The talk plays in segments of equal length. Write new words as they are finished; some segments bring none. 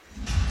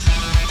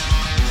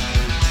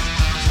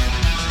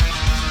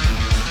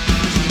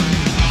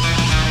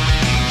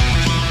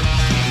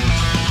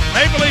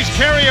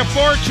carry a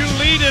 4-2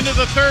 lead into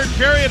the third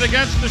period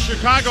against the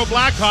Chicago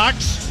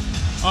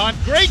Blackhawks on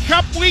Grey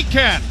Cup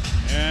weekend.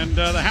 And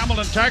the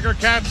Hamilton Tiger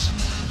Cats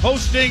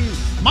hosting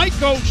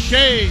Mike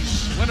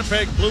O'Shea's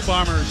Winnipeg Blue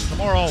Bombers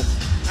tomorrow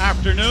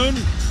afternoon.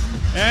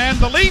 And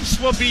the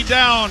Leafs will be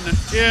down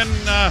in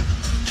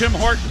Tim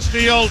Hortons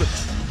Field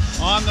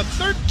on the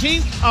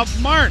 13th of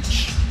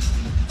March,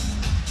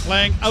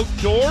 playing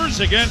outdoors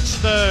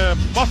against the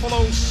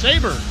Buffalo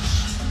Sabres.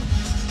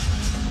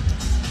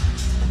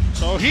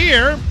 So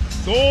here,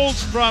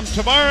 goals from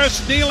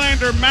Tavares,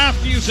 Nylander,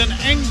 Matthews, and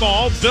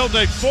Engvall build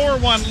a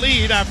 4-1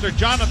 lead after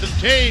Jonathan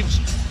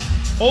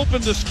Toews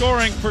opened the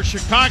scoring for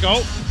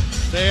Chicago.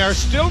 They are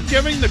still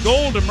giving the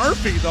goal to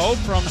Murphy, though,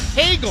 from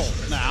Hagel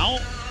now,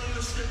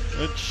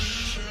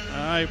 which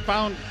I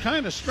found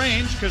kind of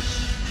strange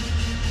because...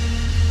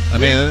 I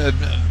mean,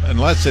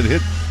 unless it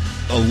hit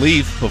a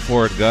Leaf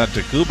before it got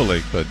to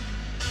Kubalik, but...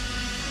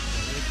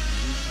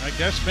 I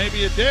guess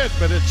maybe it did,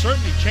 but it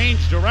certainly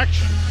changed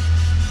direction.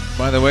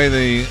 By the way,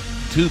 the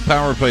 2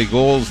 power play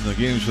goals in the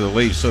games for the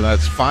Leafs, so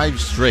that's 5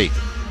 straight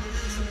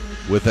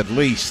with at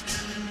least,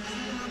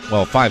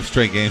 5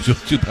 straight games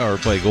with 2 power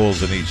play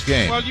goals in each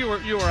game. Well, you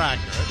were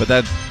accurate. But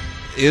that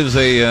is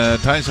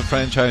ties a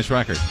franchise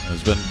record.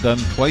 It's been done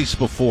twice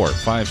before,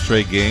 5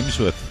 straight games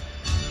with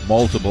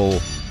multiple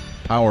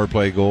power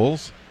play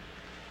goals.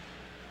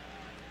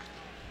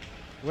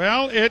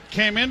 Well, it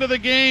came into the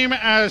game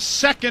as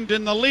second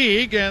in the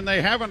league, and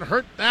they haven't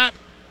hurt that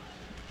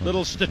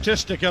little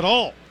statistic at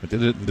all. They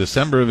did it in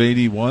December of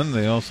 81.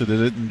 They also did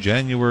it in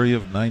January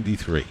of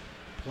 93.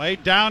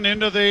 Played down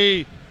into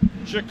the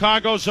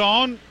Chicago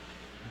zone.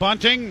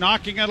 Bunting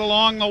knocking it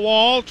along the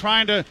wall,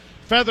 trying to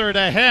feather it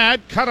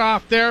ahead. Cut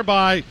off there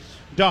by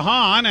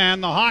DeHaan,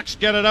 and the Hawks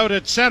get it out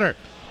at center.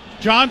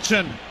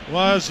 Johnson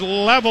was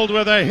leveled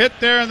with a hit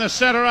there in the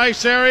center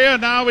ice area.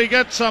 Now we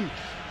get some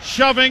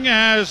shoving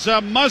as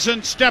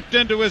Muzzin stepped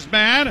into his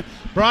man.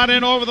 Brought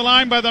in over the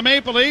line by the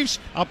Maple Leafs.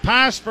 A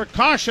pass for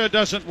Kasha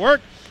doesn't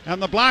work,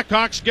 and the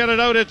Blackhawks get it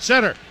out at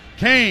center.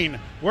 Kane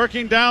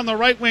working down the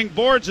right wing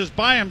boards is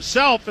by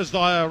himself as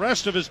the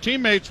rest of his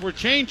teammates were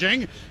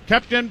changing.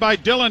 Kept in by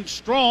Dylan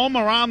Strome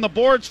around the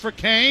boards for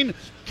Kane.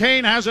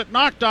 Kane has it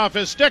knocked off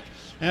his stick,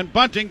 and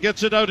Bunting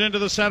gets it out into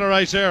the center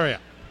ice area.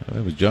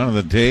 It was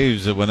Jonathan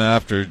Toews that went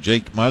after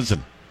Jake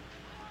Muzzin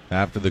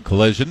after the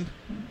collision.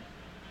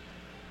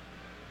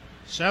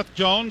 Seth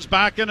Jones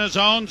back in his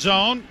own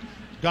zone.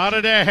 Got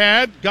it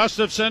ahead.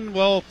 Gustafsson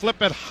will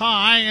flip it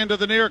high into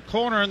the near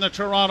corner in the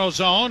Toronto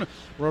zone.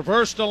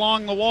 Reversed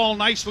along the wall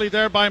nicely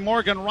there by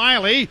Morgan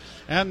Rielly.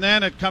 And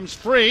then it comes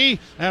free.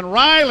 And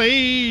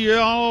Rielly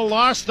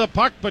lost the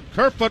puck, but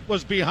Kerfoot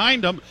was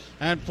behind him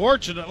and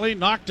fortunately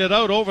knocked it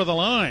out over the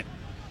line.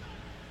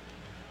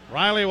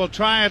 Rielly will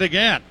try it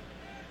again.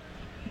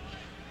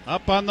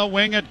 Up on the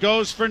wing it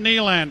goes for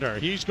Nylander.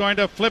 He's going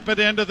to flip it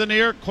into the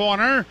near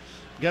corner.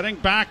 Getting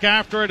back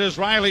after it is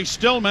Riley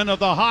Stillman of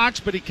the Hawks,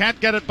 but he can't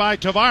get it by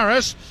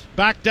Tavares.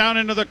 Back down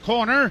into the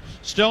corner.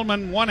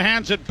 Stillman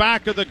one-hands it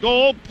back of the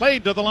goal.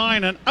 Played to the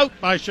line and out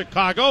by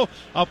Chicago.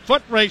 A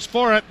foot race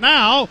for it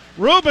now.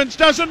 Rubens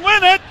doesn't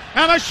win it,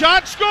 and a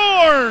shot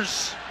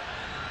scores!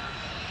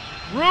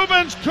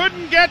 Rubens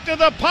couldn't get to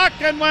the puck,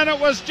 and when it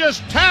was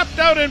just tapped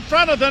out in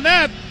front of the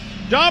net,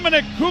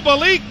 Dominic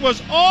Kubalik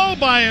was all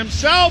by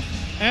himself,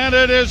 and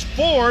it is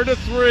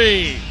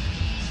 4-3.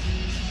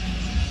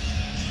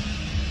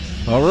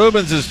 Well,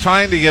 Rubens is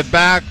trying to get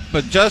back,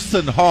 but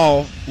Justin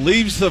Hall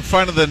leaves the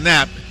front of the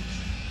net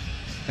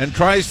and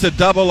tries to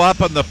double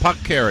up on the puck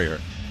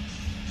carrier.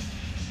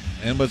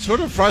 And what's sort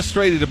of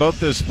frustrating about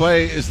this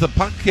play is the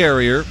puck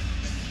carrier,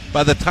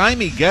 by the time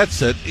he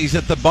gets it, he's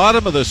at the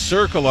bottom of the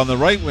circle on the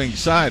right wing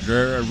side,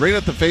 right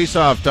at the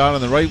face-off dot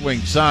on the right wing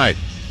side.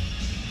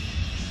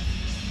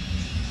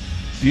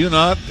 Do you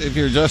not, if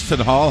you're Justin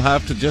Hall,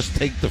 have to just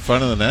take the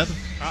front of the net?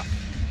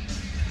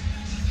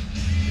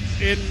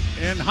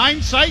 In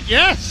hindsight,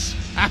 yes,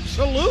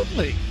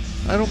 absolutely.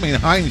 I don't mean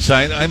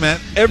hindsight. I meant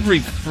every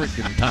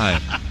freaking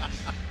time.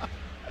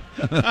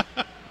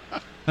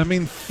 I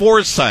mean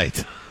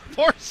foresight.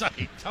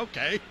 Foresight,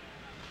 okay.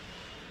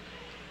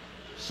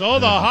 So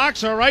the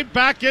Hawks are right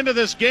back into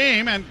this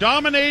game and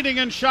dominating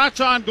in shots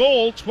on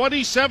goal,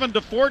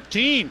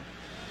 27-14.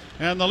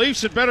 And the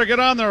Leafs had better get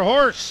on their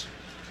horse.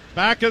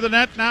 Back of the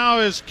net now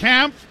is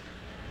Kampf.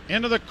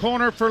 Into the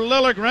corner for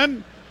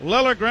Liljegren.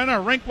 Liljegren,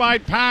 a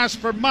rink-wide pass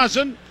for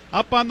Muzzin.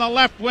 Up on the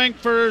left wing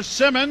for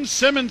Simmons.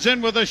 Simmons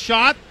in with a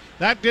shot.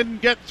 That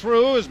didn't get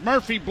through as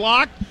Murphy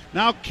blocked.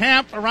 Now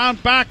Kampf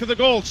around back of the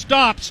goal.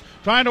 Stops,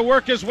 trying to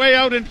work his way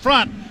out in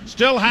front.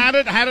 Still had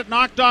it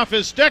knocked off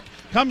his stick.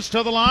 Comes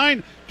to the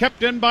line.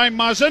 Kept in by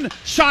Muzzin.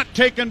 Shot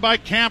taken by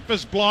Kampf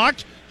is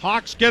blocked.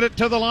 Hawks get it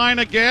to the line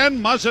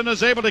again. Muzzin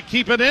is able to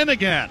keep it in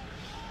again.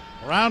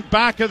 Around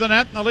back of the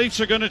net, and the Leafs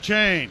are going to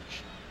change.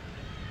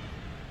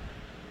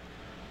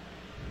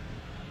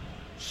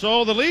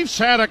 So the Leafs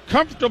had a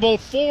comfortable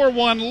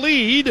 4-1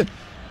 lead.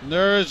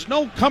 There is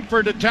no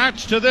comfort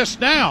attached to this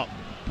now.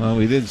 Well,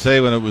 we did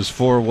say when it was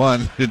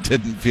 4-1, it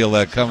didn't feel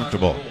that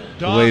comfortable.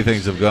 the way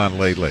things have gone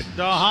lately.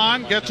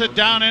 Dahan gets it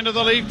down into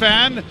the Leaf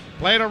end.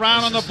 Played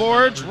around on the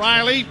boards.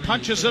 Riley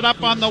punches it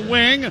up on the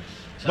wing,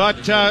 but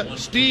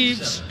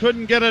Steeves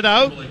couldn't get it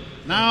out.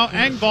 Now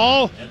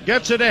Engvall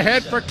gets it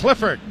ahead for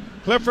Clifford.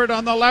 Clifford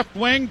on the left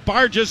wing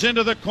barges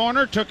into the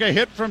corner. Took a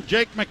hit from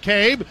Jake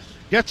McCabe.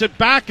 Gets it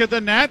back at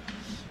the net.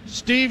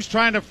 Steeves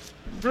trying to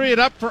free it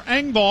up for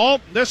Engvall.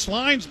 This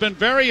line's been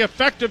very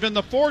effective in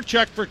the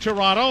forecheck for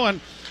Toronto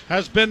and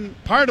has been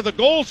part of the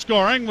goal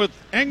scoring with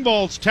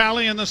Engvall's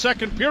tally in the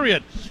second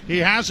period. He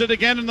has it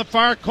again in the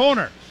far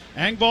corner.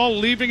 Engvall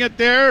leaving it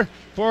there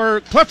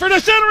for Clifford.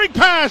 A centering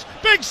pass.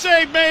 Big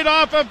save made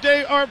off of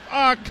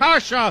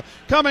Kasha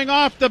coming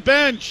off the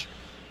bench.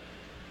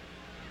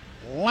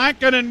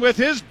 Lankinen with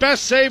his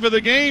best save of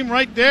the game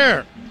right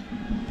there.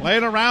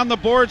 Played around the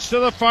boards to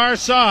the far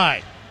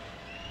side.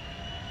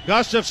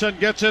 Gustafsson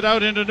gets it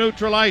out into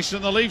neutral ice,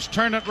 and the Leafs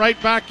turn it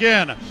right back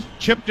in.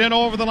 Chipped in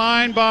over the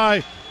line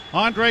by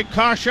Andre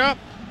Kasha.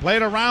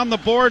 Played around the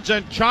boards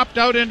and chopped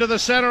out into the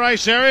center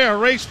ice area. A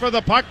race for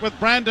the puck with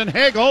Brandon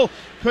Hagel.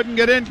 Couldn't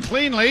get in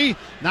cleanly.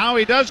 Now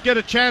he does get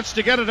a chance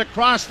to get it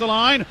across the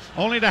line,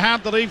 only to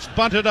have the Leafs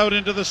bunt it out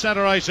into the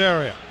center ice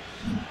area.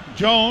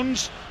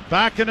 Jones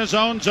back in his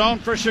own zone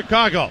for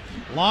Chicago.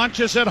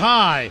 Launches it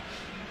high.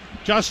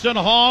 Justin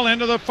Hall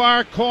into the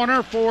far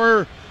corner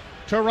for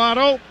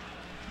Toronto.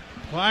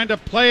 Trying to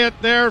play it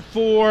there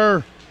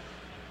for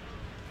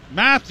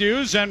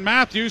Matthews, and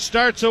Matthews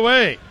starts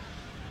away.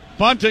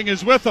 Bunting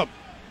is with him.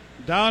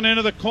 Down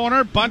into the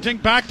corner, Bunting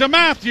back to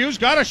Matthews.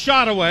 Got a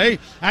shot away.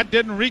 That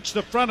didn't reach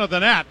the front of the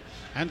net.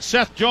 And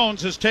Seth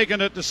Jones has taken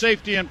it to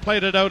safety and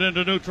played it out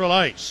into neutral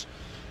ice.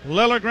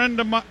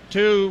 Liljegren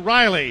to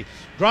Riley.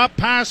 Drop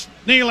pass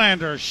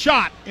Nylander.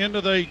 Shot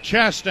into the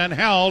chest and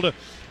held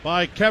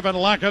by Kevin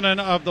Lankinen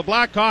of the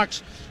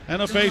Blackhawks.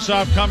 And a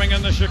face-off coming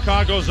in the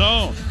Chicago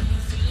zone.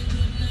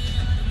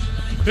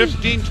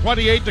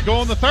 15:28 to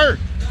go in the third.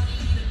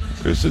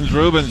 Kristians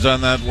Rubins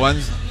on that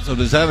one. So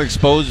does that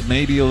expose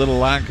maybe a little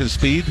lack of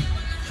speed?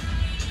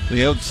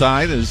 The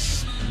outside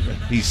is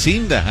he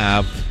seemed to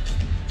have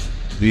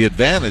the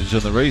advantage in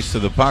the race to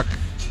the puck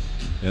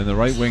in the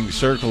right wing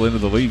circle into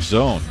the Leaf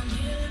zone.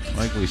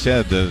 Like we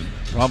said, the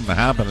problem that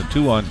happened, a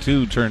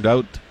 2-on-2 turned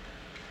out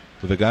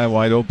with a guy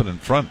wide open in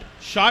front.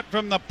 Shot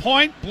from the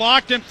point,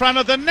 blocked in front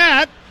of the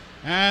net.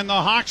 And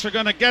the Hawks are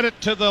going to get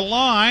it to the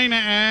line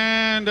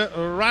and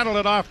rattle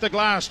it off the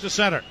glass to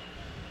center.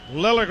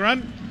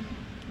 Liljegren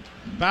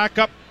back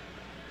up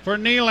for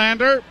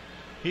Nylander.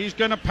 He's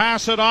going to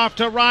pass it off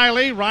to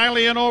Riley.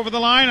 Riley in over the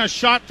line. A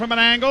shot from an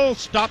angle.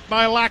 Stopped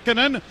by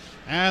Lankinen.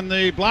 And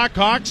the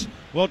Blackhawks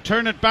will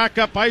turn it back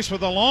up ice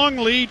with a long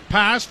lead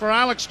pass for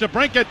Alex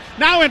DeBrincat.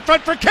 Now in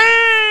front for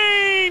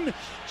Kane!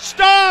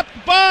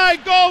 Stopped by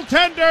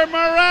goaltender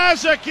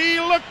Mrazek. He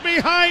looked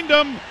behind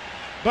him.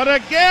 But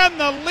again,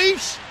 the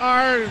Leafs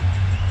are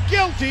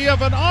guilty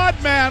of an odd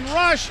man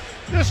rush.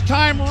 This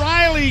time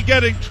Riley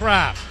getting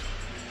trapped.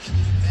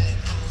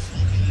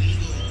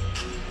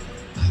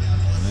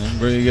 And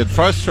where you get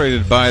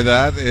frustrated by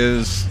that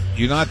is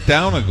you're not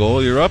down a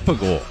goal, you're up a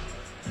goal.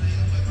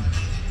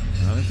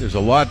 I think there's a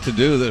lot to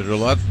do. There's a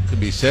lot to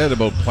be said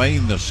about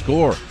playing the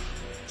score.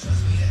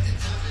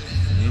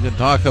 You can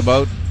talk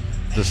about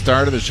the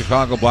start of the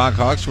Chicago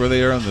Blackhawks, where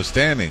they are in the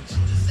standings.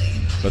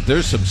 But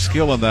there's some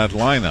skill in that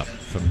lineup.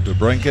 From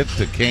DeBrincat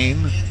to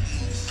Kane.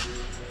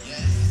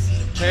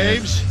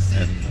 Taves.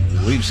 And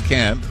the Leafs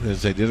can't,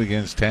 as they did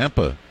against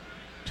Tampa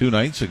 2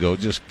 nights ago,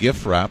 just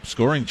gift wrap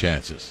scoring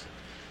chances.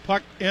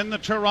 Puck in the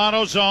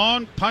Toronto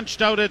zone.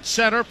 Punched out at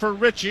center for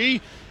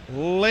Ritchie.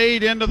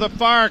 Laid into the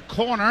far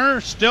corner.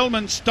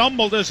 Stillman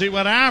stumbled as he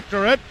went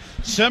after it.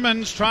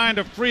 Simmons trying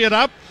to free it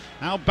up.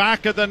 Now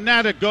back at the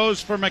net it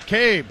goes for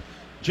McCabe.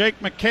 Jake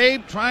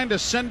McCabe trying to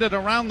send it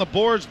around the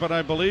boards, but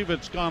I believe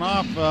it's gone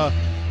off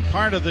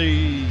part of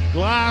the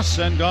glass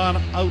and gone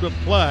out of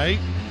play.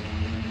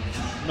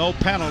 No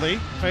penalty.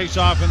 Face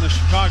off in the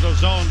Chicago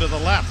zone to the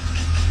left.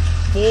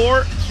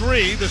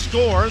 4-3 the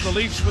score. The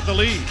Leafs with the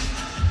lead.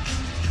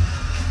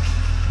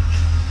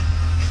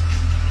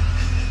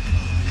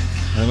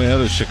 And we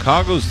have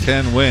Chicago's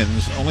 10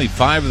 wins. Only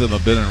 5 of them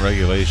have been in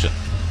regulation.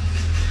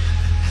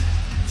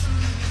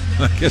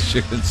 I guess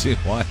you can see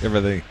why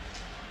everything.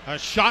 A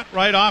shot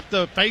right off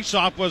the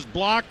face-off was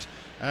blocked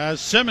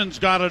as Simmons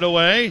got it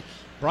away.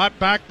 Brought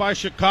back by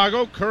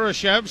Chicago.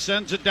 Kurashev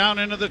sends it down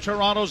into the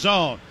Toronto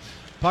zone.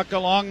 Puck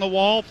along the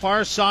wall,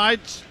 far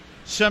side.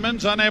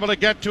 Simmons unable to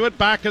get to it.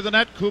 Back of the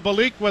net,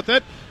 Kubalik with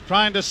it.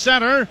 Trying to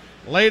center.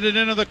 Laid it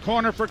into the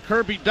corner for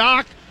Kirby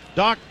Dach.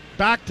 Dach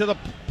back to the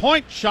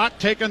point. Shot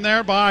taken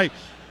there by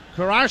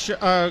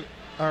Kurashev,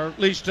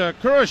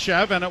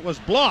 and it was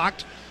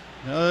blocked.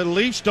 The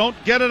Leafs don't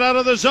get it out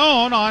of the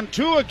zone on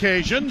 2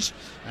 occasions.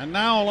 And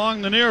now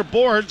along the near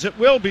boards, it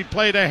will be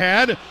played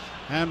ahead.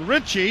 And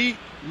Ritchie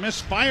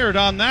misfired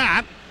on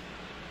that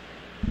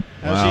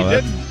as he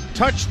didn't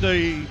touch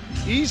the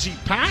easy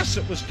pass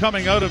that was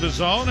coming out of his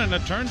zone, and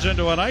it turns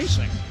into an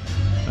icing.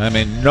 I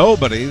mean,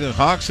 nobody. The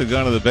Hawks had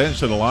gone to the bench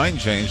for the line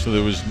change, so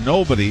there was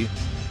nobody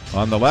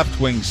on the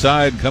left wing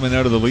side coming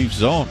out of the Leaf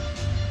zone.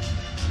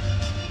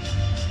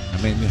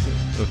 I mean,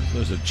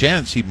 there's a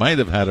chance he might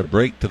have had a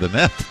break to the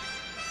net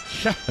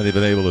had he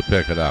been able to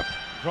pick it up.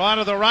 Draw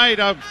to the right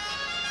of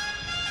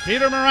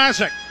Peter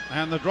Mrazek.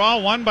 And the draw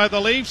won by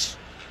the Leafs.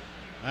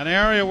 An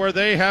area where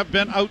they have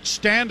been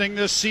outstanding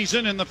this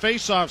season in the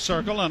faceoff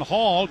circle. And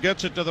Hall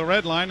gets it to the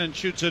red line and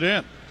shoots it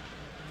in.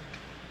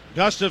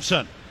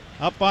 Gustafsson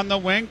up on the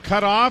wing,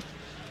 cut off.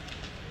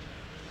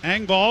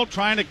 Engvall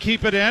trying to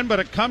keep it in, but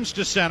it comes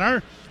to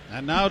center.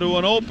 And now to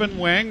an open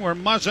wing where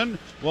Muzzin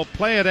will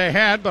play it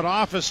ahead, but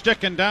off a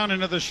stick and down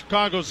into the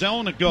Chicago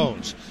zone it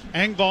goes.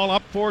 Engvall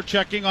up for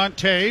checking on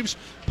Taves.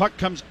 Puck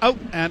comes out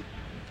and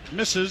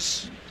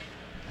misses.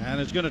 And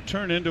it's going to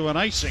turn into an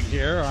icing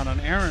here on an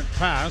errant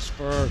pass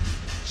for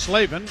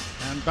Slavin.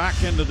 And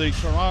back into the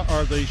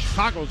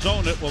Chicago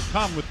zone it will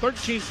come with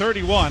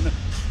 13:31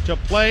 to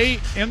play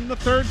in the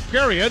third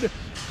period.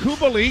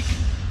 Kubalik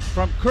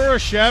from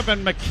Kurashev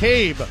and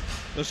McCabe,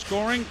 the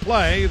scoring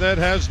play that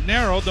has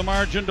narrowed the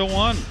margin to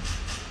 1.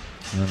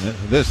 And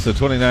this, the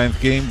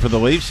 29th game for the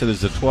Leafs. It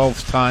is the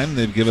 12th time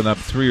they've given up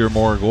 3 or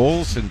more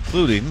goals,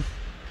 including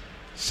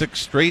 6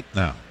 straight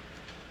now.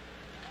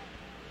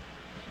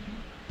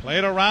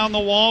 Played around the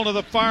wall to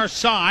the far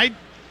side.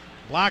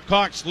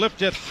 Blackhawks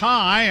lift it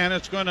high, and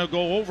it's going to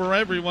go over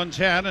everyone's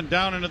head and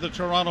down into the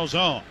Toronto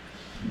zone.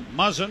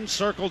 Muzzin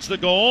circles the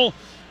goal,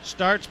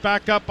 starts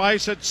back up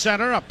ice at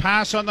center. A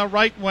pass on the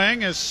right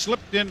wing is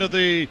slipped into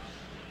the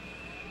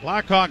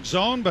Blackhawk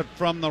zone, but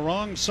from the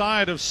wrong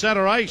side of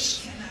center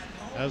ice.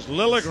 As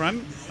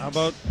Liljegren,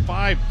 about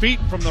 5 feet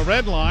from the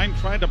red line,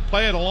 tried to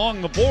play it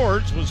along the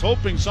boards, was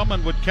hoping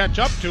someone would catch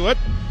up to it.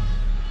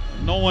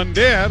 No one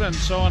did, and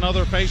so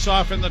another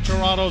face-off in the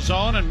Toronto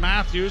zone, and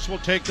Matthews will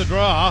take the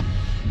draw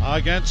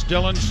against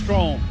Dylan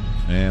Strome.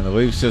 And the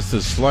Leafs just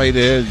a slight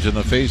edge in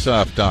the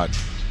face-off dot,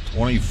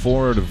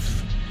 24 to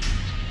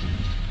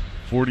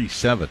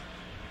 47.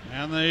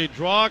 And the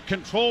draw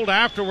controlled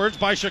afterwards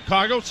by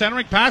Chicago.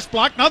 Centering pass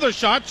blocked. Another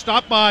shot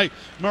stopped by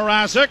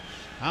Mrazek.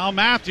 Now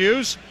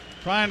Matthews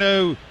trying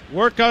to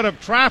work out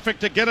of traffic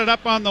to get it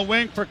up on the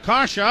wing for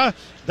Kasha.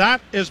 That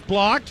is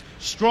blocked.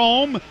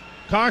 Strome.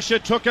 Kasha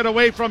took it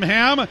away from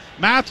him.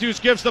 Matthews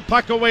gives the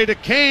puck away to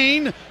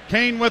Kane.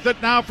 Kane with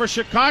it now for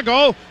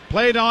Chicago.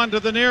 Played on to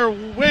the near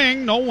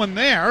wing. No one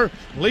there.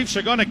 Leafs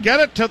are going to get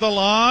it to the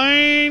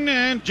line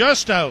and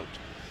just out.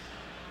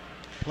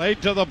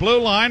 Played to the blue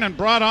line and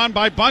brought on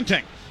by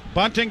Bunting.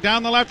 Bunting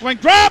down the left wing.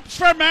 Drops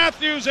for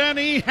Matthews, and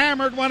he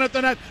hammered one at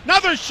the net.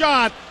 Another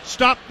shot.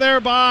 Stopped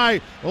there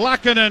by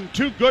Lehkonen.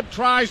 2 good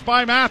tries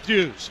by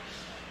Matthews.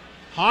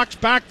 Hawks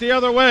back the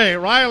other way.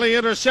 Riley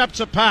intercepts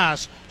a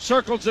pass.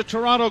 Circles the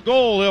Toronto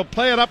goal. He'll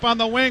play it up on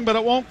the wing, but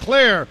it won't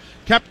clear.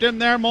 Kept in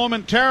there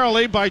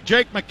momentarily by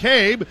Jake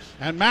McCabe,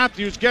 and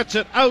Matthews gets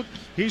it out.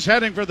 He's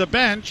heading for the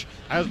bench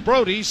as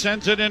Brody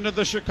sends it into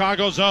the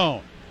Chicago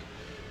zone.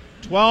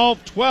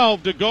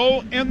 12-12 to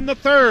go in the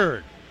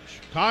third.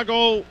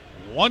 Chicago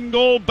 1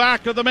 goal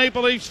back of the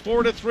Maple Leafs,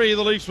 4-3,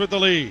 the Leafs with the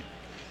lead.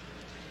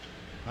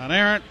 An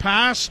errant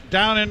pass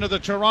down into the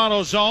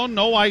Toronto zone,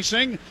 no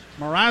icing.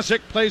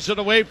 Mrazek plays it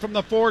away from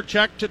the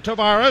forecheck to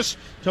Tavares.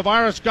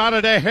 Tavares got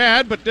it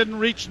ahead but didn't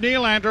reach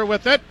Nylander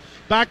with it.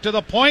 Back to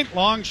the point,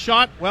 long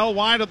shot, well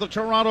wide of the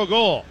Toronto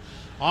goal.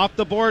 Off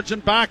the boards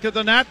and back of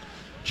the net.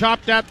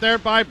 Chopped at there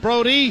by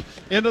Brody.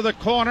 Into the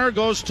corner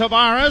goes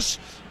Tavares.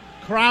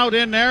 Crowd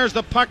in there as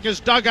the puck is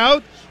dug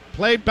out.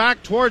 Played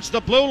back towards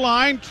the blue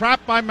line.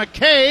 Trapped by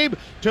McCabe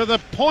to the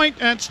point,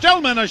 and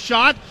Stillman a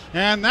shot.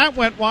 And that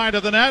went wide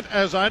of the net,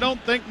 as I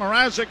don't think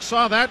Mrazek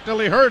saw that till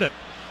he heard it.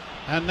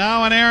 And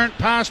now an errant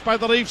pass by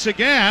the Leafs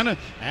again,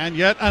 and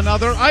yet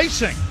another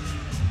icing.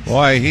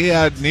 Boy, he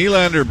had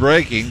Nylander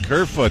breaking,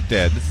 Kerfoot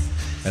did,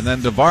 and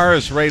then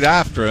Tavares right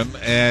after him.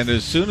 And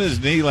as soon as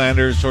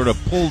Nylander sort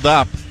of pulled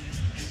up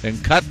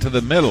and cut to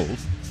the middle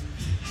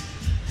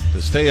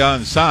to stay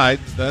on side,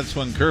 that's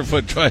when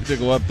Kerfoot tried to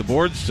go up the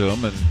boards to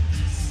him. And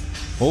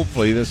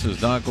hopefully this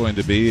is not going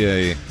to be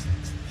a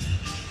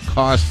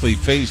costly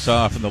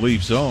face-off in the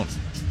Leaf zone.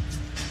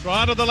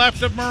 Draw to the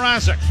left of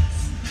Mrazek.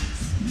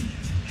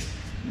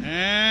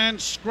 And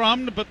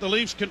scrummed, but the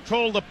Leafs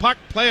control the puck,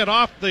 play it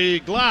off the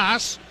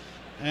glass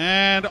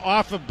and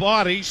off of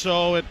body,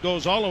 so it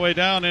goes all the way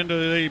down into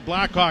the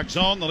Blackhawk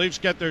zone. The Leafs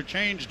get their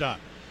change done.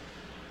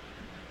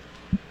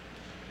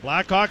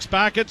 Blackhawks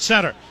back at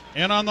center.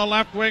 In on the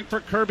left wing for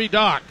Kirby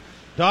Dach.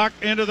 Dach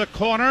into the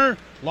corner.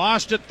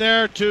 Lost it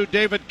there to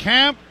David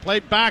Camp.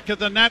 Played back of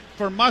the net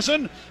for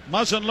Muzzin.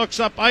 Muzzin looks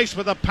up ice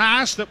with a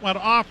pass that went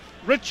off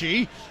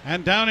Ritchie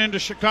and down into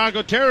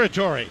Chicago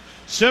territory.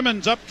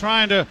 Simmons up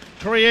trying to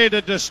create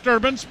a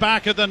disturbance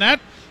back of the net.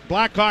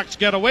 Blackhawks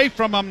get away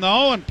from him,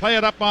 though, and play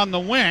it up on the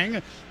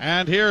wing.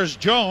 And here's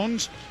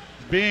Jones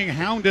being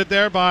hounded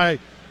there by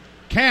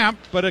Camp,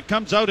 but it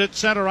comes out at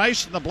center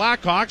ice, and the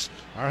Blackhawks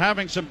are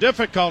having some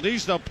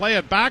difficulties. They'll play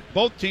it back.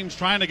 Both teams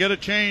trying to get a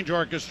change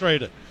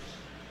orchestrated.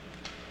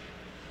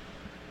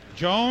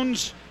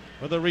 Jones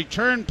with a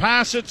return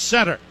pass at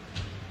center.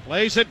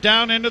 Plays it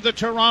down into the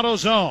Toronto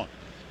zone.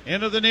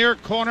 Into the near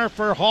corner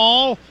for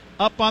Hall.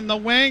 up on the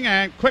wing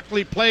and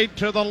quickly played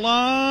to the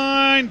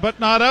line, but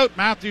not out.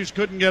 Matthews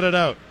couldn't get it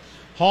out.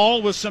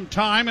 Hall with some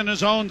time in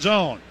his own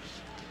zone.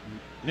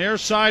 Near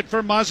side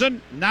for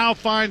Muzzin. Now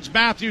finds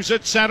Matthews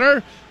at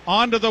center.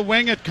 Onto the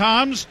wing it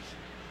comes.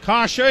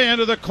 Kasha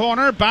into the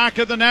corner. Back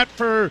of the net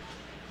for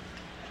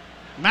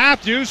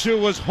Matthews, who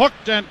was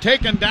hooked and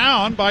taken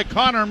down by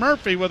Connor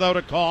Murphy without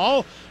a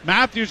call.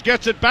 Matthews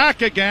gets it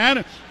back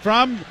again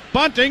from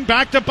Bunting.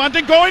 Back to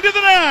Bunting, going to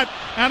the net.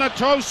 And a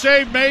toe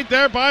save made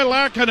there by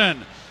Laakkonen.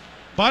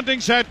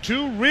 Bunting's had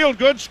 2 real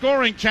good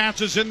scoring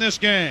chances in this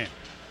game.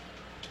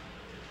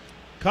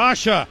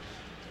 Kasha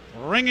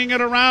ringing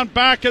it around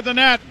back of the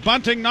net.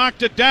 Bunting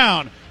knocked it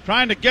down,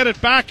 trying to get it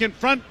back in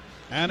front,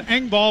 and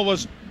Engvall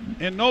was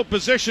in no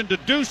position to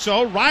do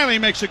so. Riley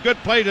makes a good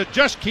play to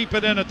just keep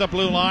it in at the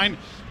blue line,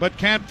 but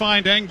can't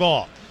find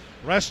Engvall.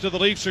 Rest of the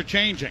Leafs are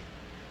changing.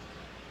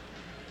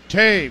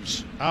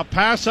 Taves, a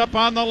pass up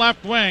on the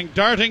left wing.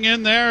 Darting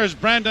in there is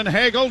Brendan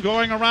Hagel,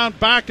 going around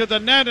back of the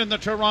net in the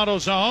Toronto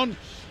zone.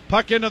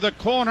 Puck into the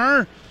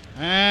corner,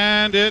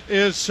 and it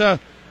is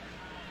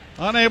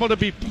unable to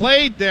be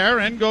played there.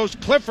 In goes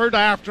Clifford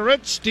after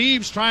it.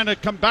 Steve's trying to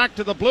come back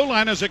to the blue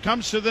line as it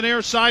comes to the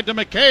near side to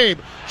McCabe.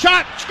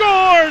 Shot,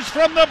 scores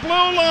from the blue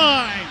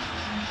line.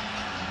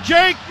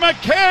 Jake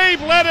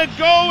McCabe let it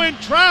go in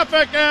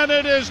traffic, and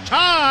it is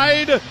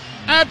tied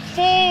at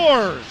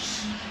 4s.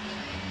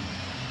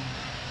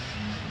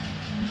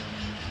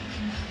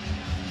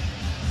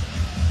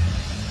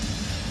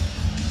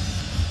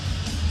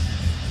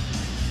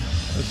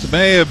 This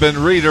may have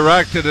been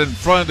redirected in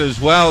front as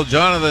well.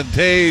 Jonathan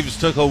Taves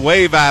took a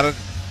wave at it.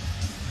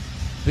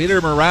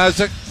 Peter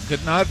Mrazek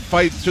could not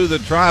fight through the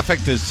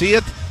traffic to see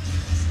it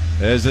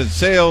as it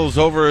sails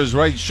over his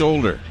right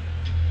shoulder.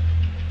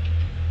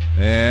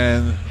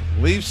 And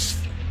Leafs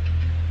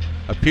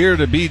appear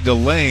to be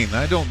delaying.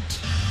 I don't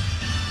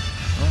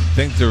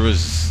think there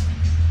was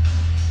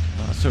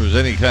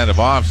any kind of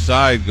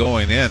offside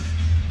going in.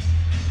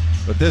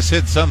 But this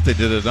hit something,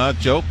 did it not,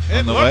 Joe?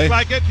 It looked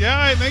like it.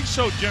 Yeah, I think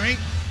so, Jimmy.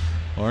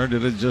 Or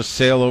did it just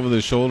sail over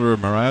the shoulder of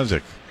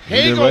Mrazek?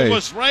 Hagel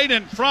was right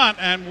in front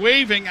and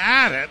waving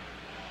at it.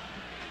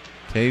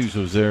 Taves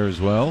was there as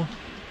well.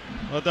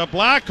 But the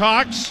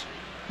Blackhawks,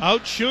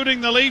 out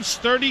shooting the Leafs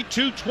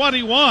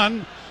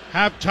 32-21,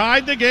 have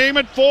tied the game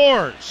at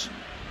 4s.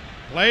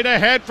 Played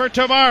ahead for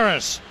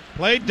Tavares.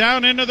 Played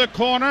down into the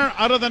corner,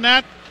 out of the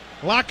net.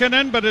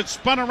 Laakkonen, but it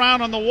spun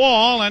around on the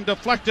wall and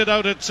deflected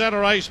out at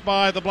center ice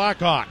by the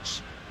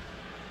Blackhawks.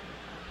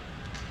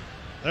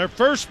 Their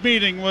first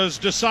meeting was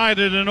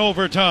decided in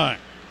overtime.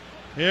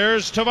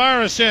 Here's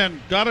Tavares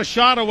in. Got a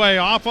shot away.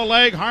 Off a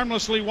leg,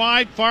 harmlessly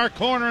wide, far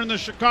corner in the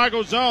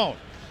Chicago zone.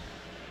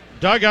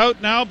 Dug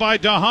out now by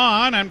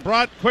DeHaan and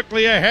brought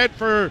quickly ahead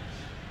for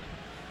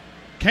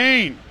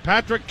Kane.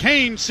 Patrick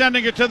Kane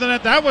sending it to the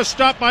net. That was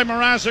stopped by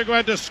Mrazek, who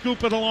had to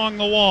scoop it along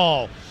the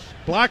wall.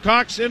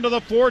 Blackhawks into the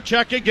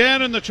forecheck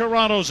again in the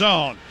Toronto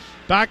zone.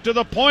 Back to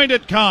the point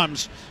it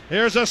comes.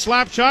 Here's a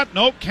slap shot.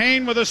 Nope,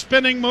 Kane with a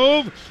spinning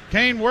move.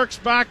 Kane works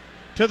back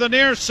to the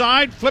near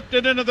side. Flipped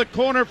it into the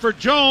corner for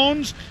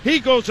Jones. He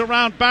goes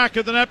around back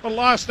of the net but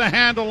lost the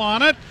handle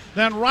on it.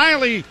 Then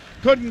Riley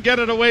couldn't get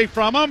it away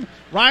from him.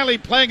 Riley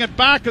playing it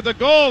back of the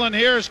goal, and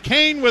here's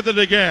Kane with it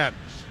again.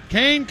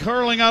 Kane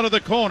curling out of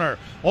the corner.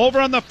 Over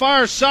on the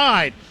far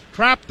side.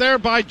 Trapped there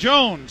by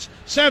Jones.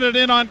 Sent it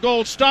in on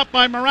goal. Stopped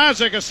by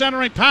Mrazek. A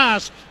centering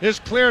pass is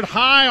cleared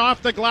high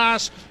off the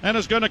glass and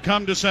is going to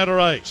come to center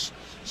ice.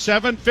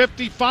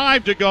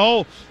 7:55 to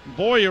go.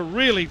 Boy, you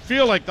really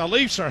feel like the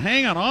Leafs are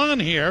hanging on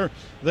here.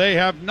 They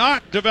have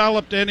not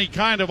developed any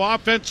kind of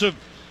offensive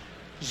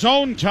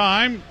zone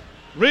time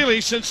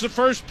really since the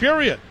first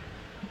period.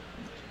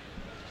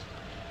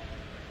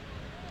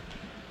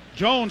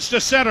 Jones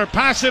to center.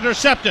 Pass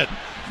intercepted.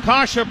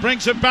 Kasha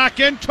brings it back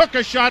in, took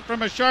a shot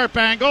from a sharp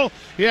angle.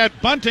 He had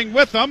Bunting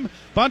with him.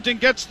 Bunting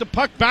gets the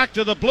puck back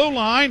to the blue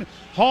line.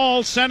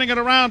 Hall sending it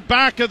around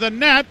back of the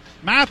net.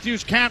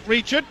 Matthews can't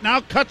reach it,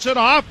 now cuts it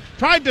off.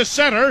 Tried to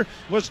center,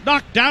 was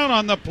knocked down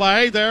on the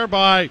play there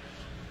by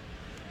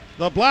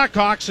the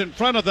Blackhawks in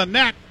front of the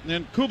net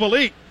in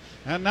Kubalik.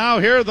 And now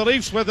here are the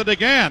Leafs with it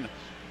again.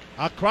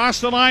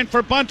 Across the line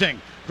for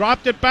Bunting.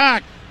 Dropped it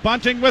back.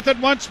 Bunting with it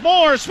once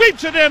more,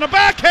 sweeps it in, a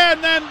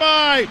backhand then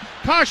by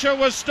Kasha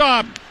was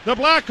stopped. The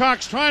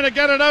Blackhawks trying to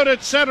get it out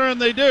at center,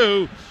 and they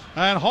do,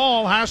 and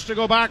Hall has to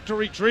go back to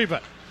retrieve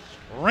it.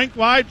 Rink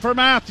wide for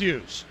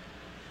Matthews.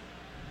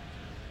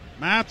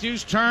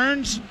 Matthews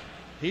turns,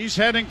 he's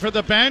heading for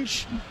the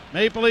bench.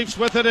 Maple Leafs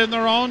with it in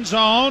their own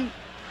zone.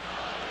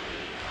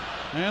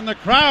 And the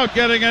crowd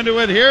getting into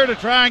it here to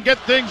try and get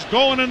things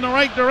going in the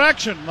right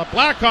direction. The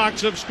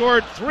Blackhawks have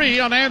scored 3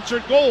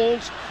 unanswered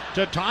goals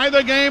to tie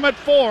the game at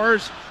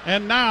 4s,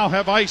 and now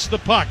have iced the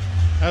puck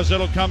as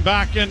it'll come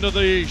back into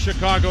the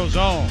Chicago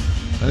zone.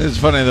 It is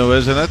funny, though,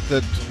 isn't it,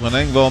 that when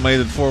Engvall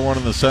made it 4-1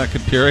 in the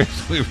second period,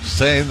 we were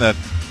saying that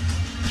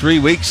 3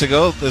 weeks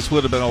ago this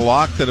would have been a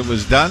lock that it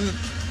was done.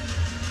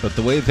 But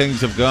the way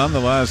things have gone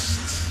the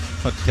last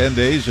 10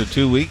 days or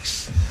 2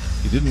 weeks,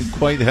 he didn't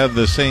quite have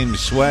the same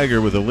swagger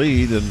with the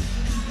lead, and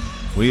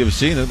We have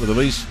seen it with the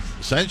Leafs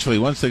essentially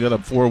once they got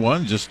up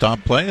 4-1, just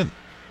stopped playing.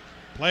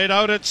 Played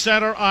out at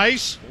center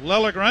ice.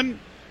 Liljegren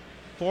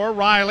for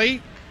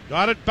Riley.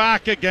 Got it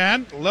back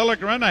again.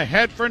 Liljegren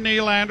ahead for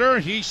Nylander.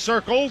 He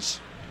circles.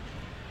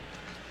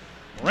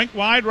 Rink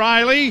wide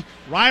Riley.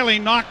 Riley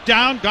knocked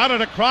down. Got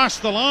it across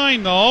the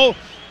line though.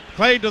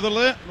 Played to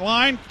the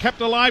line.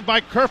 Kept alive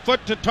by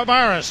Kerfoot to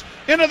Tavares.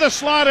 Into the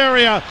slot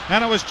area.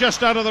 And it was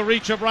just out of the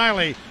reach of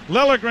Riley.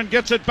 Liljegren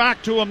gets it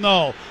back to him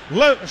though.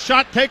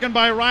 Shot taken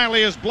by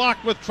Riley is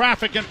blocked with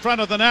traffic in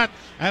front of the net.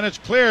 And it's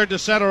cleared to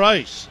center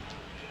ice.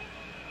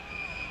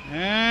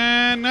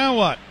 And now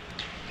what?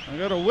 I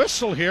got a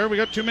whistle here. We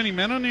got too many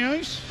men on the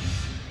ice?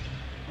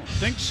 I don't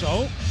think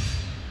so.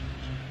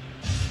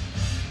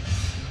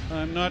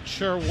 I'm not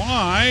sure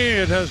why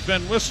it has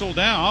been whistled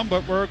down,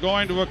 but we're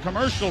going to a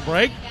commercial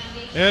break.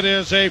 It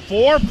is a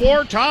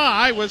 4-4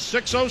 tie with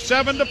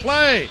 6:07 to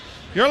play.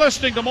 You're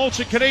listening to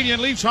Molson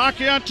Canadian Leafs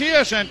Hockey on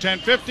TSN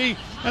 1050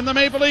 and the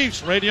Maple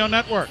Leafs Radio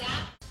Network.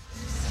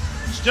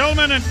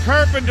 Stillman and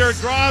Carpenter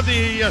draw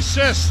the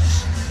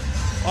assists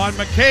on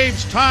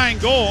McCabe's tying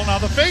goal. Now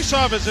the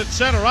faceoff is at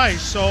center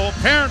ice, so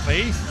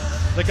apparently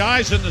the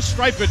guys in the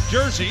striped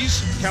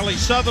jerseys, Kelly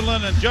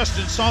Sutherland and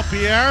Justin St.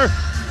 Pierre,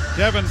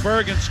 Devin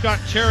Berg and Scott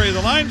Cherry,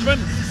 the linesmen,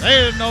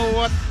 they didn't know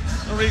what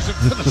the reason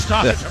for the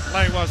stoppage of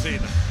play was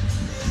either.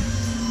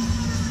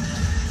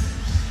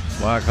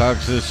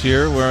 Blackhawks this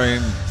year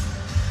wearing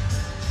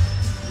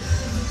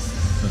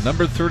the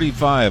number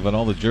 35 on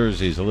all the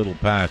jerseys, a little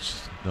patch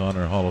to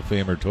honor Hall of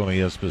Famer Tony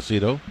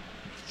Esposito.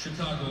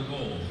 Chicago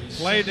goal.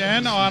 Played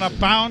in on a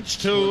bounce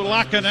to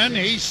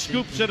Lehkonen. He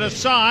scoops it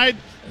aside.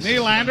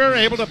 Nylander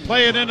able to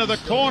play it into the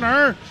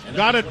corner.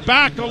 Got it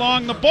back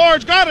along the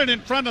boards. Got it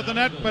in front of the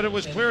net, but it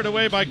was cleared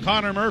away by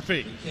Connor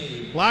Murphy.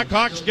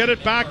 Blackhawks get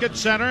it back at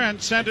center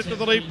and send it to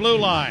the Leaf blue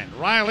line.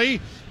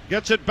 Riley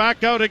gets it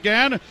back out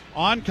again.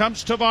 On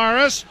comes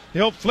Tavares.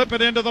 He'll flip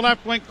it into the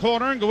left wing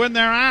corner and go in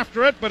there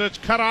after it, but it's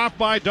cut off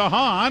by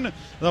DeHaan.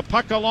 The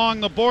puck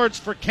along the boards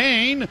for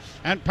Kane,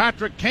 and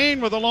Patrick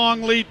Kane with a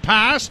long lead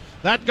pass.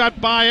 That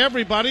got by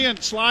everybody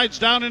and slides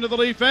down into the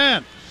Leaf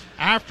end.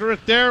 After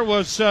it there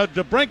was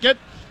DeBrincat.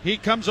 He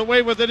comes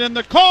away with it in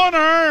the corner,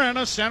 and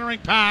a centering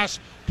pass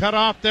cut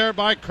off there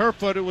by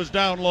Kerfoot, who was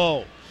down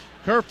low.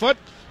 Kerfoot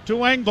to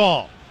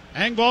Engvall.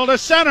 Engvall to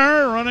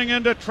center, running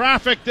into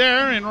traffic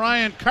there in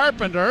Ryan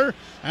Carpenter,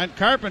 and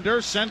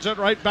Carpenter sends it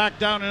right back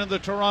down into the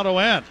Toronto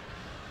end.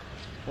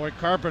 Boy,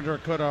 Carpenter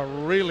could have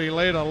really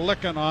laid a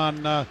licking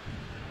on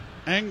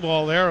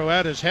Engvall there, who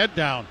had his head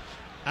down.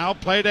 Now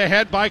played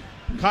ahead by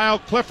Kyle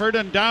Clifford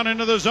and down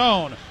into the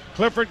zone.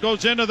 Clifford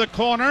goes into the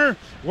corner,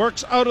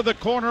 works out of the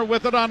corner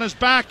with it on his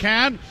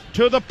backhand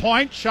to the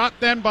point. Shot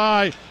then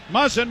by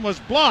Muzzin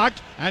was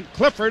blocked, and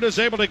Clifford is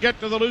able to get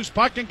to the loose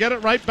puck and get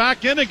it right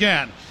back in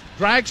again.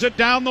 Drags it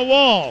down the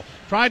wall,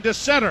 tried to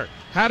center,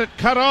 had it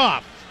cut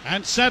off,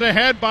 and sent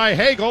ahead by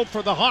Hagel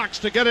for the Hawks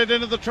to get it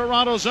into the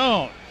Toronto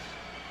zone.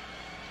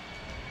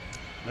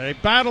 They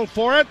battle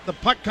for it. The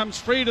puck comes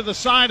free to the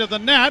side of the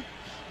net,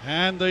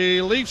 and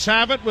the Leafs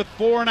have it with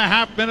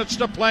 4.5 minutes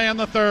to play in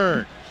the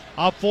third.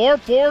 A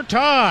 4-4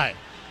 tie.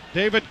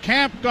 David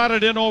Camp got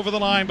it in over the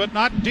line, but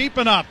not deep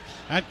enough,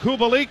 and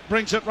Kubalik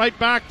brings it right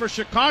back for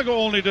Chicago,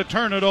 only to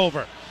turn it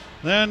over.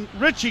 Then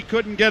Ritchie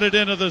couldn't get it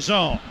into the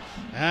zone.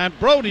 And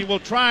Brody will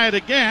try it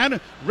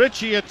again.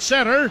 Ritchie at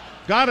center.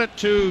 Got it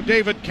to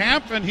David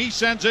Camp, and he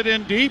sends it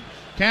in deep.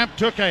 Camp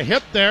took a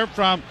hit there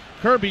from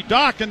Kirby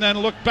Dach and then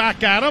looked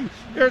back at him.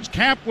 Here's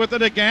Camp with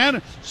it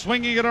again.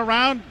 Swinging it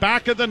around.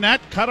 Back of the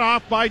net. Cut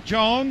off by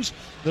Jones.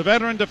 The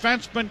veteran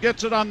defenseman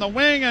gets it on the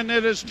wing, and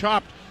it is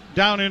chopped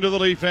down into the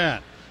Leaf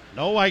end.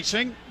 No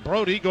icing.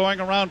 Brody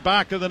going around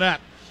back of the net.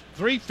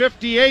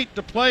 3:58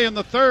 to play in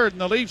the third,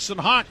 and the Leafs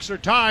and Hawks are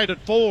tied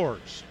at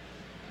 4s.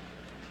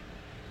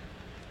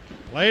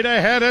 Played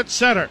ahead at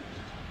center.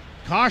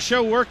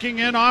 Kasha working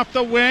in off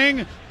the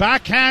wing.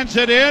 Backhands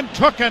it in.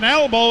 Took an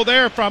elbow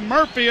there from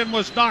Murphy and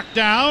was knocked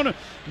down.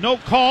 No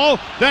call.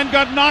 Then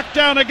got knocked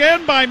down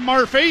again by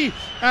Murphy.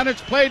 And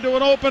it's played to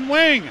an open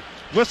wing.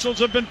 Whistles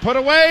have been put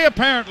away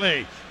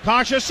apparently.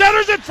 Kasha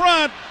centers it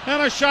front.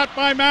 And a shot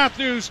by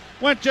Matthews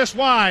went just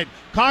wide.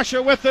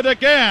 Kasha with it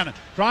again.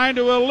 Trying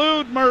to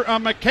elude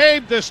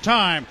McCabe this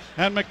time.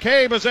 And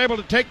McCabe is able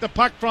to take the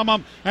puck from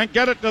him and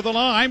get it to the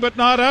line, but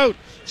not out.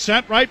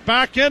 Sent right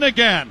back in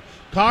again.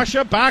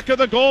 Kasha back of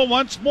the goal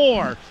once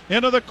more.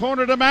 Into the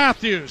corner to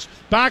Matthews.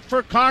 Back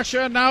for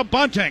Kasha and now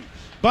Bunting.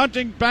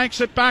 Bunting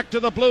banks it back to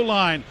the blue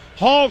line.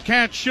 Hall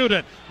can't shoot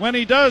it. When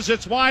he does,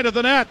 it's wide of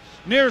the net.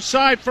 Near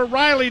side for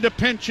Riley to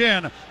pinch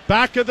in.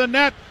 Back of the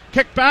net.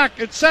 Kick back.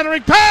 It's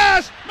centering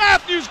pass.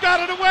 Matthews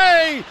got it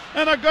away.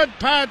 And a good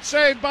pad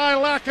save by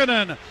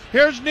Lehkonen.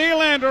 Here's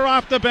Nylander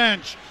off the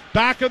bench.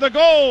 Back of the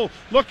goal,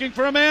 looking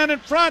for a man in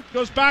front,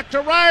 goes back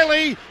to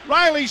Riley.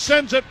 Riley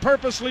sends it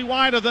purposely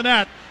wide of the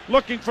net,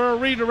 looking for a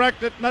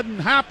redirect. It doesn't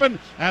happen,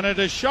 and it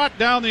is shot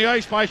down the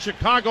ice by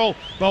Chicago,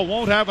 but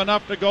won't have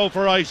enough to go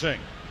for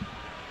icing.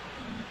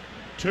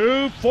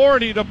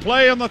 2:40 to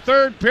play in the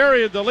third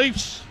period. The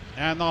Leafs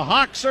and the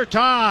Hawks are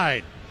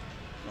tied.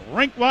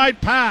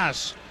 Rink-wide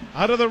pass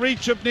out of the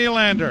reach of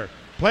Nylander.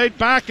 Played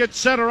back at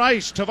center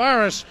ice.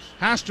 Tavares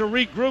has to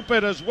regroup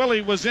it as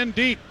Willie was in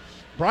deep.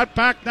 Brought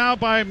back now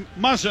by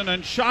Muzzin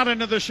and shot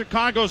into the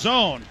Chicago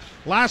zone.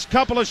 Last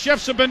couple of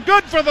shifts have been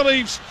good for the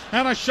Leafs,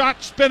 and a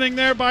shot spinning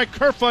there by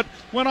Kerfoot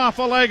went off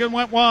a leg and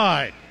went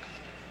wide.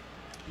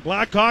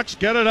 Blackhawks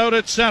get it out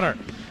at center.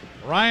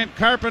 Ryan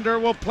Carpenter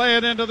will play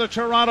it into the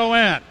Toronto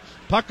end.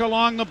 Puck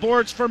along the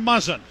boards for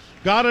Muzzin.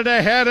 Got it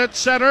ahead at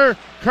center.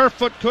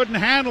 Kerfoot couldn't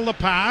handle the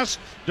pass.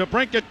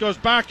 DeBrincat goes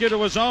back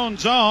into his own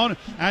zone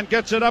and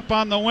gets it up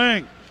on the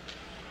wing.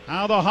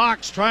 Now the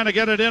Hawks trying to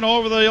get it in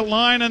over the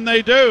line, and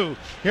they do.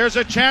 Here's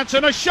a chance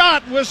and a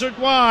shot wizard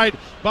wide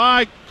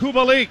by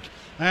Kubalik.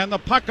 And the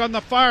puck on the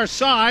far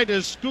side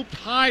is scooped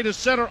high to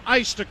center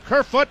ice to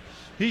Kerfoot.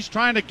 He's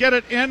trying to get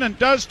it in and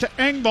does to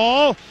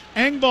Engvall.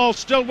 Engvall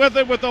still with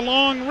it with a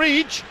long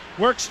reach.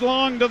 Works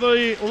long to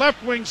the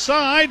left wing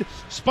side.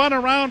 Spun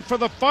around for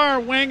the far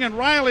wing, and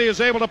Riley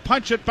is able to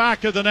punch it back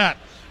to the net.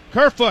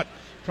 Kerfoot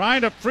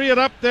trying to free it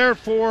up there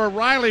for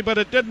Riley, but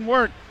it didn't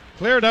work.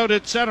 Cleared out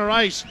at center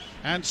ice,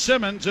 and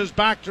Simmons is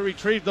back to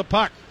retrieve the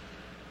puck.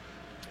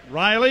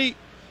 Riley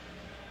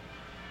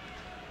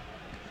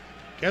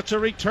gets a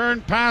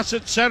return pass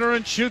at center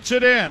and shoots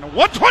it in.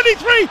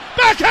 123,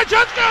 backhand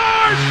shot,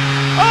 scores!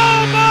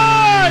 Oh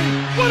my!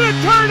 What a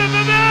turn in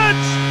the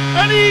nets!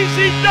 An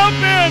easy dump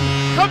in,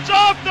 comes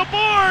off the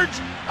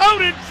boards,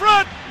 out in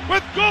front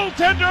with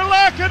goaltender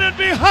Lackinen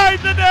behind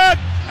the net,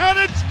 and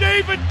it's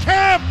David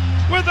Kampf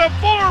with a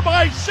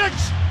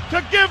 4x6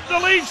 to give the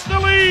Leafs the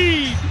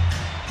lead.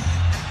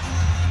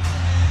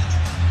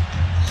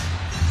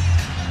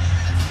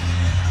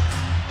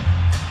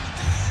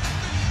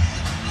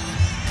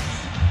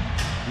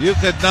 You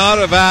could not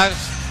have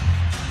asked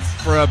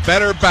for a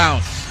better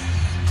bounce.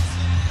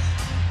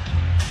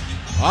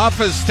 Off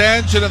his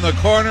stanchion in the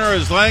corner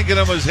as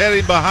Lankinen was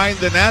heading behind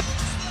the net.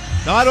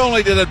 Not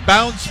only did it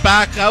bounce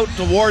back out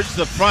towards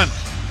the front,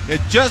 it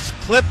just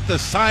clipped the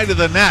side of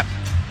the net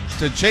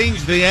to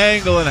change the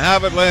angle and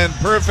have it land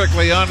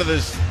perfectly onto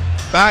this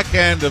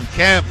backhand of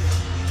Kampf.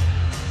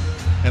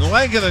 And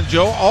Lankinen,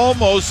 Joe,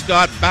 almost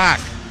got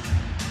back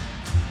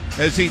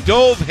as he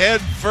dove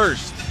head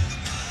first.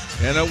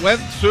 And it went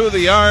through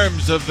the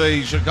arms of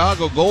the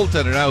Chicago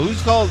goaltender. Now,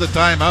 who's called the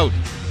timeout?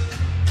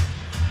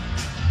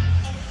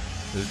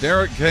 Is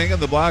Derek King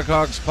and the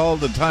Blackhawks called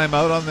the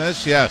timeout on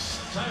this? Yes.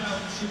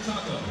 Timeout,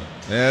 Chicago.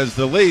 As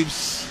the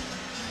Leafs,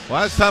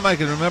 last time I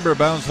can remember a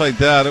bounce like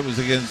that, it was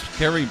against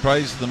Carey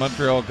Price and the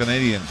Montreal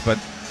Canadiens, but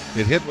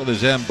it hit with a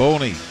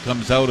Zamboni,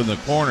 comes out in the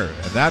corner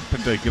in that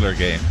particular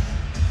game.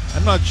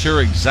 I'm not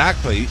sure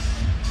exactly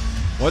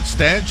what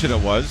stanchion it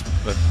was,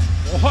 but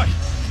boy.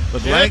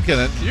 But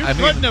Lankinen,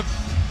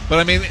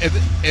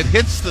 it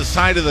hits the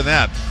side of the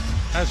net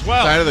as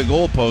well, side of the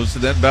goalpost,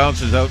 and then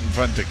bounces out in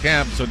front to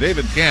Kampf. So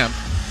David Kampf,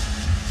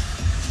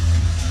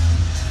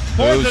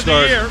 who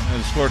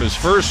scored his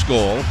first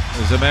goal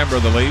as a member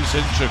of the Leafs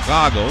in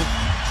Chicago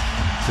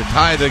to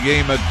tie the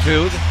game at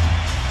 2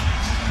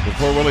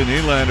 before Willie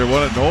Nylander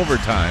won it in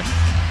overtime.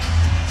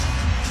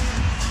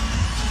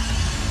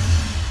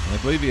 I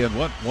believe he had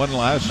one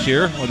last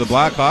year with the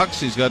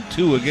Blackhawks. He's got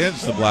 2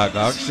 against the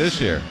Blackhawks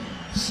this year.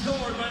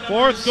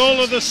 4th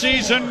goal of the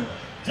season,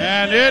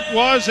 and it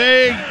was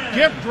a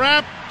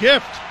gift-wrapped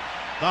gift.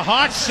 The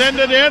Hawks send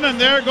it in, and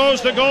there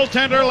goes the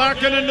goaltender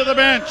Lackinen to the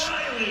bench.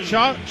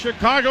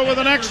 Chicago with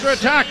an extra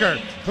attacker.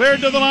 Cleared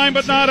to the line,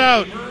 but not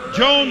out.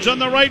 Jones on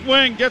the right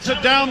wing gets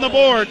it down the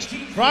boards.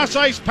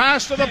 Cross-ice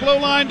pass to the blue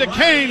line to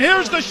Kane.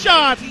 Here's the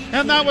shot,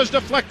 and that was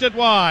deflected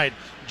wide.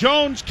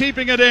 Jones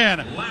keeping it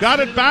in.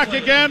 Got it back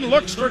again,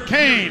 looks for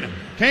Kane.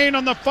 Kane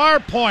on the far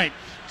point.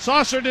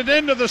 Saucered it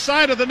into the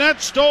side of the net,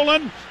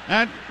 stolen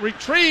and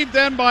retrieved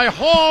then by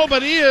Hall,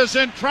 but he is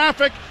in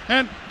traffic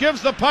and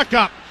gives the puck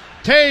up.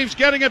 Taves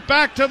getting it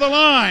back to the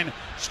line.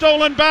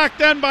 Stolen back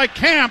then by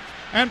Kampf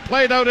and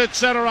played out at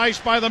center ice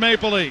by the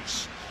Maple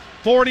Leafs.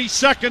 40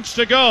 seconds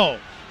to go.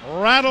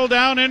 Rattle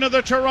down into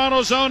the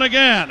Toronto zone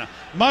again.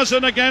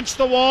 Muzzin against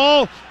the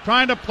wall,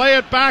 trying to play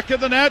it back to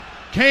the net.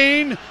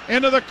 Kane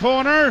into the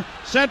corner,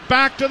 sent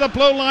back to the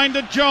blue line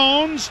to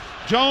Jones.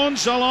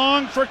 Jones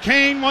along for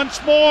Kane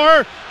once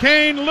more.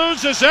 Kane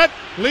loses it.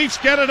 Leafs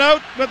get it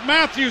out, with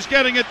Matthews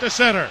getting it to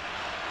center.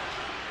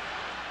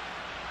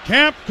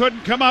 Kampf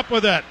couldn't come up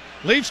with it.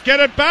 Leafs get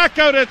it back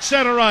out at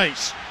center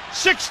ice.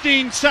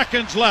 16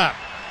 seconds left.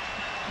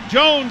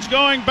 Jones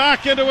going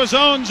back into his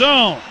own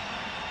zone.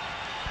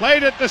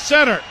 Played it to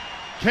center.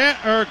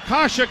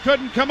 Kasha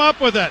couldn't come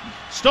up with it.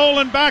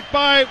 Stolen back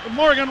by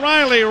Morgan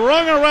Riley.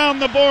 Rung around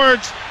the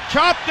boards.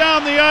 Chopped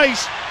down the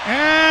ice.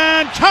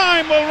 And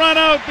time will run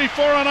out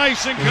before an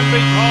icing can be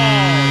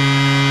called.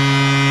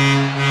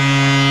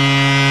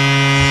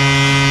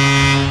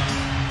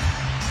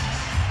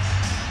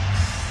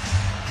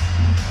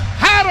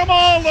 Had him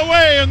all the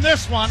way in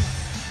this one.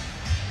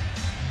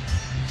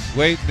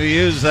 Waiting to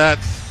use that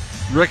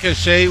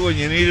ricochet when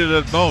you needed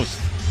it most.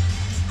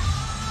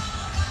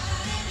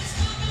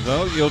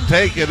 So you'll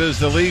take it as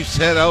the Leafs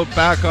head out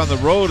back on the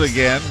road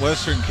again,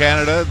 Western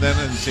Canada, then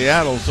in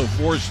Seattle, so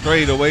 4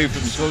 straight away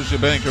from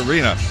Scotiabank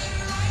Arena.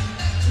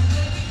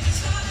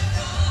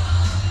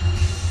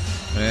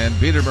 And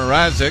Peter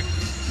Mrazek,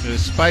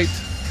 despite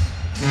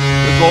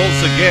the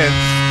goals against,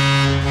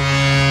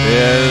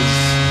 is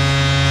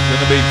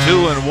going to be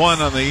 2-1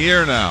 on the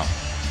year now.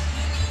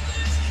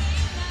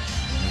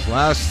 His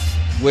last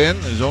win,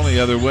 his only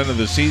other win of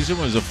the season,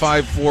 was a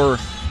 5-4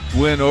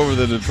 win over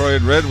the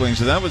Detroit Red Wings,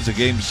 and that was a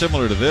game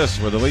similar to this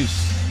where the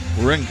Leafs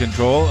were in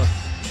control.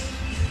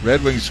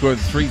 Red Wings scored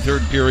 3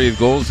 third-period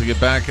goals to get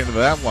back into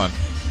that one.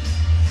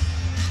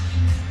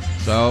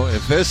 So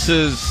if this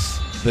is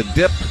the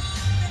dip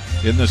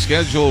in the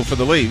schedule for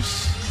the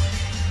Leafs,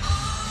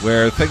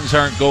 where things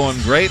aren't going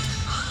great,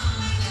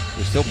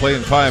 they're still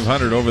playing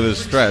 .500 over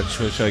this stretch,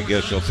 which I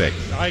guess you'll take.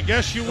 I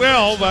guess you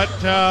will, but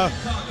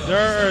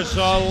there's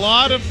a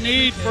lot of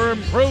need for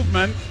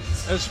improvement,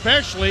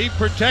 especially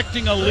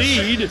protecting a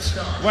lead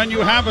when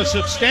you have a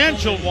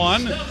substantial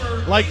one,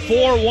 like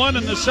 4-1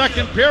 in the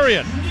second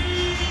period.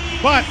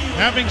 But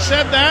having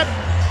said that,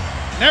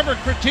 never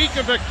critique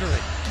a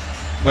victory.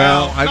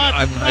 Well,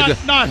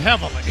 not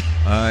heavily.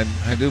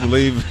 I do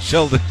believe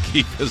Sheldon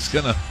Keefe is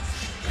going to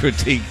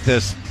critique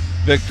this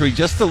victory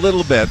just a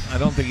little bit. I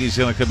don't think he's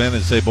going to come in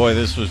and say, boy,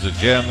 this was a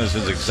gem. This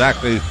is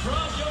exactly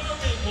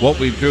what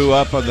we drew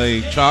up on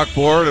the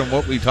chalkboard and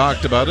what we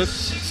talked about it.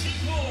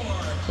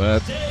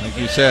 But like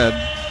you said,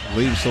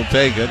 Leafs will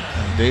take it.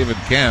 And David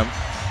Kemp,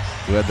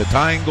 who had the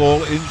tying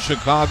goal in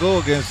Chicago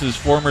against his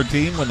former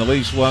team when the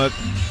Leafs won it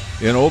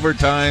in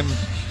overtime,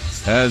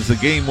 has the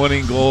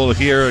game-winning goal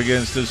here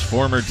against his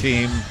former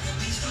team.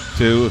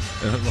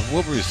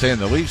 What were you saying?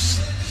 The Leafs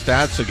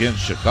stats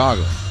against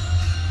Chicago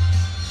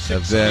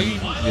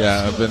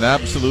have been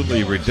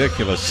absolutely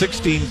ridiculous.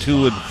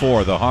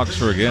 16-2-4 the Hawks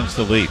were against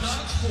the Leafs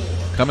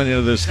coming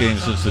into this game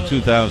since the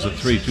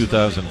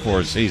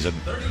 2003-2004 season.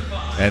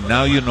 And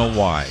now you know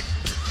why.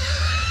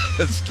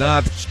 It's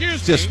not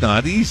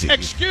not easy.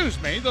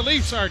 Excuse me, the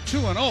Leafs are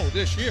 2-0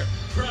 this year.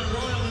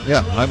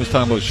 Yeah, I was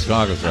talking about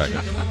Chicago's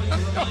record.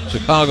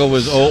 Chicago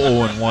was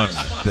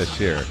 0-1 this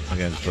year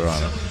against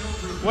Toronto.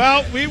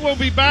 Well, we will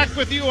be back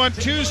with you on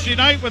Tuesday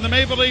night when the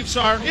Maple Leafs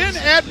are in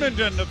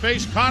Edmonton to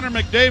face Connor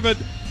McDavid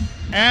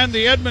and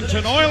the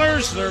Edmonton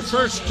Oilers. Their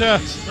first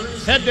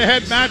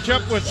head-to-head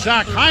matchup with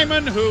Zach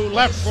Hyman, who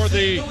left for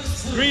the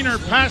greener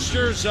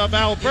pastures of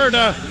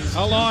Alberta,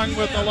 along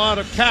with a lot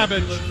of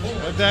cabbage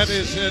that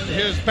is in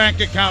his bank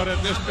account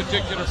at this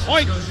particular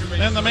point.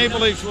 And the Maple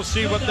Leafs will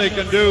see what they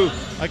can do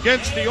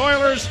against the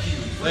Oilers.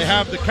 They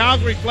have the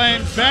Calgary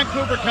Flames,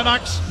 Vancouver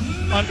Canucks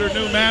under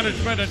new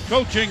management and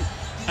coaching,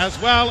 as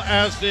well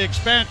as the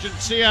expansion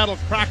Seattle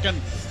Kraken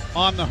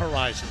on the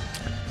horizon.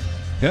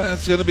 Yeah,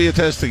 it's going to be a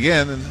test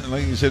again. And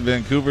like you said,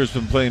 Vancouver's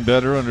been playing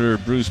better under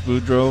Bruce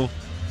Boudreau.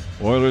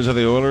 Oilers are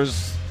the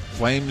Oilers.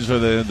 Flames are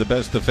the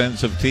best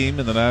defensive team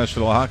in the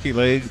National Hockey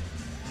League.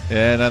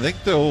 And I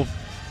think there'll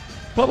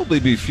probably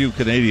be few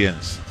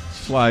Canadians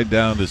slide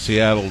down to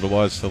Seattle to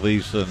watch the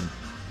Leafs and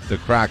the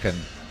Kraken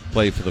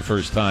play for the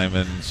first time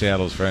in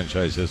Seattle's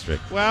franchise history.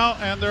 Well,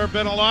 and there have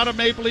been a lot of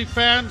Maple Leaf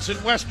fans in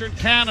Western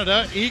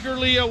Canada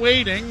eagerly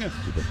awaiting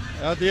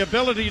the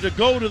ability to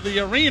go to the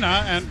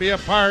arena and be a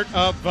part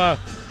of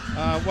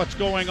what's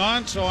going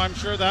on, so I'm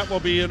sure that will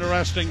be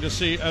interesting to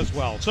see as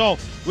well. So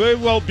we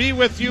will be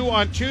with you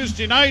on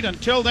Tuesday night.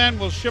 Until then,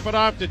 we'll ship it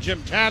off to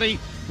Jim Taddy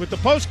with the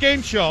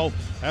post-game show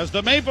as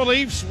the Maple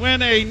Leafs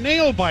win a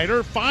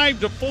nail-biter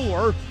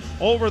 5-4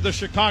 over the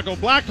Chicago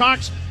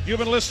Blackhawks. You've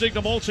been listening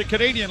to Molson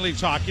Canadian Leafs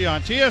Hockey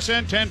on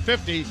TSN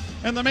 1050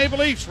 and the Maple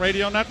Leafs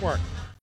Radio Network.